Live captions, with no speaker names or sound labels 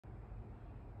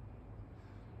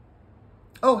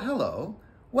Oh, hello.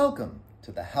 Welcome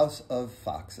to the House of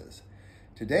Foxes.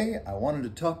 Today, I wanted to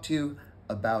talk to you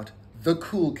about the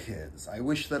cool kids. I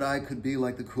wish that I could be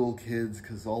like the cool kids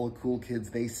because all the cool kids,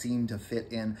 they seem to fit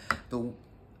in. The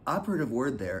operative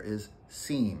word there is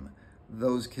seem.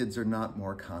 Those kids are not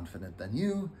more confident than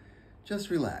you. Just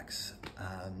relax.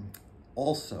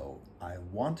 Also, I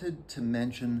wanted to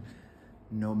mention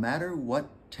no matter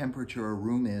what temperature a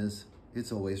room is,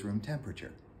 it's always room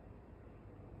temperature.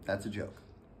 That's a joke.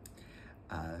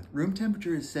 Room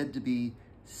temperature is said to be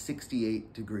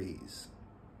 68 degrees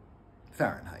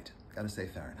Fahrenheit. Gotta say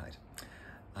Fahrenheit.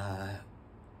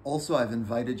 Also, I've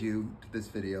invited you to this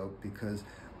video because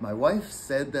my wife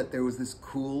said that there was this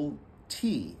cool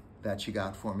tea that she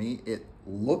got for me. It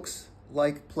looks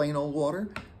like plain old water,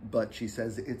 but she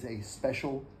says it's a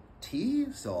special tea,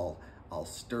 so I'll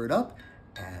stir it up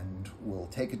and we'll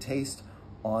take a taste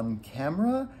on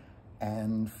camera.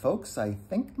 And folks, I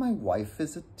think my wife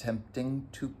is attempting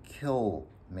to kill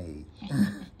me.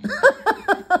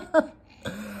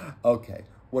 Okay,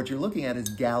 what you're looking at is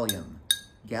gallium.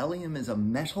 Gallium is a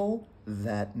metal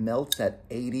that melts at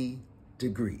 80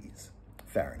 degrees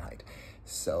Fahrenheit.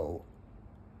 So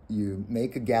you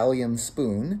make a gallium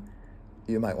spoon.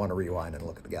 You might want to rewind and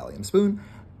look at the gallium spoon.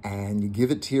 And you give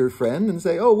it to your friend and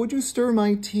say, oh, would you stir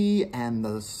my tea? And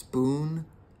the spoon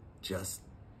just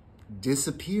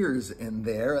disappears in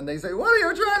there, and they say, what are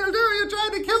you trying to do? You're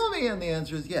trying to kill me. And the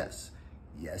answer is yes.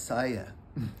 Yes, I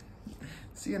am.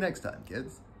 See you next time,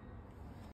 kids.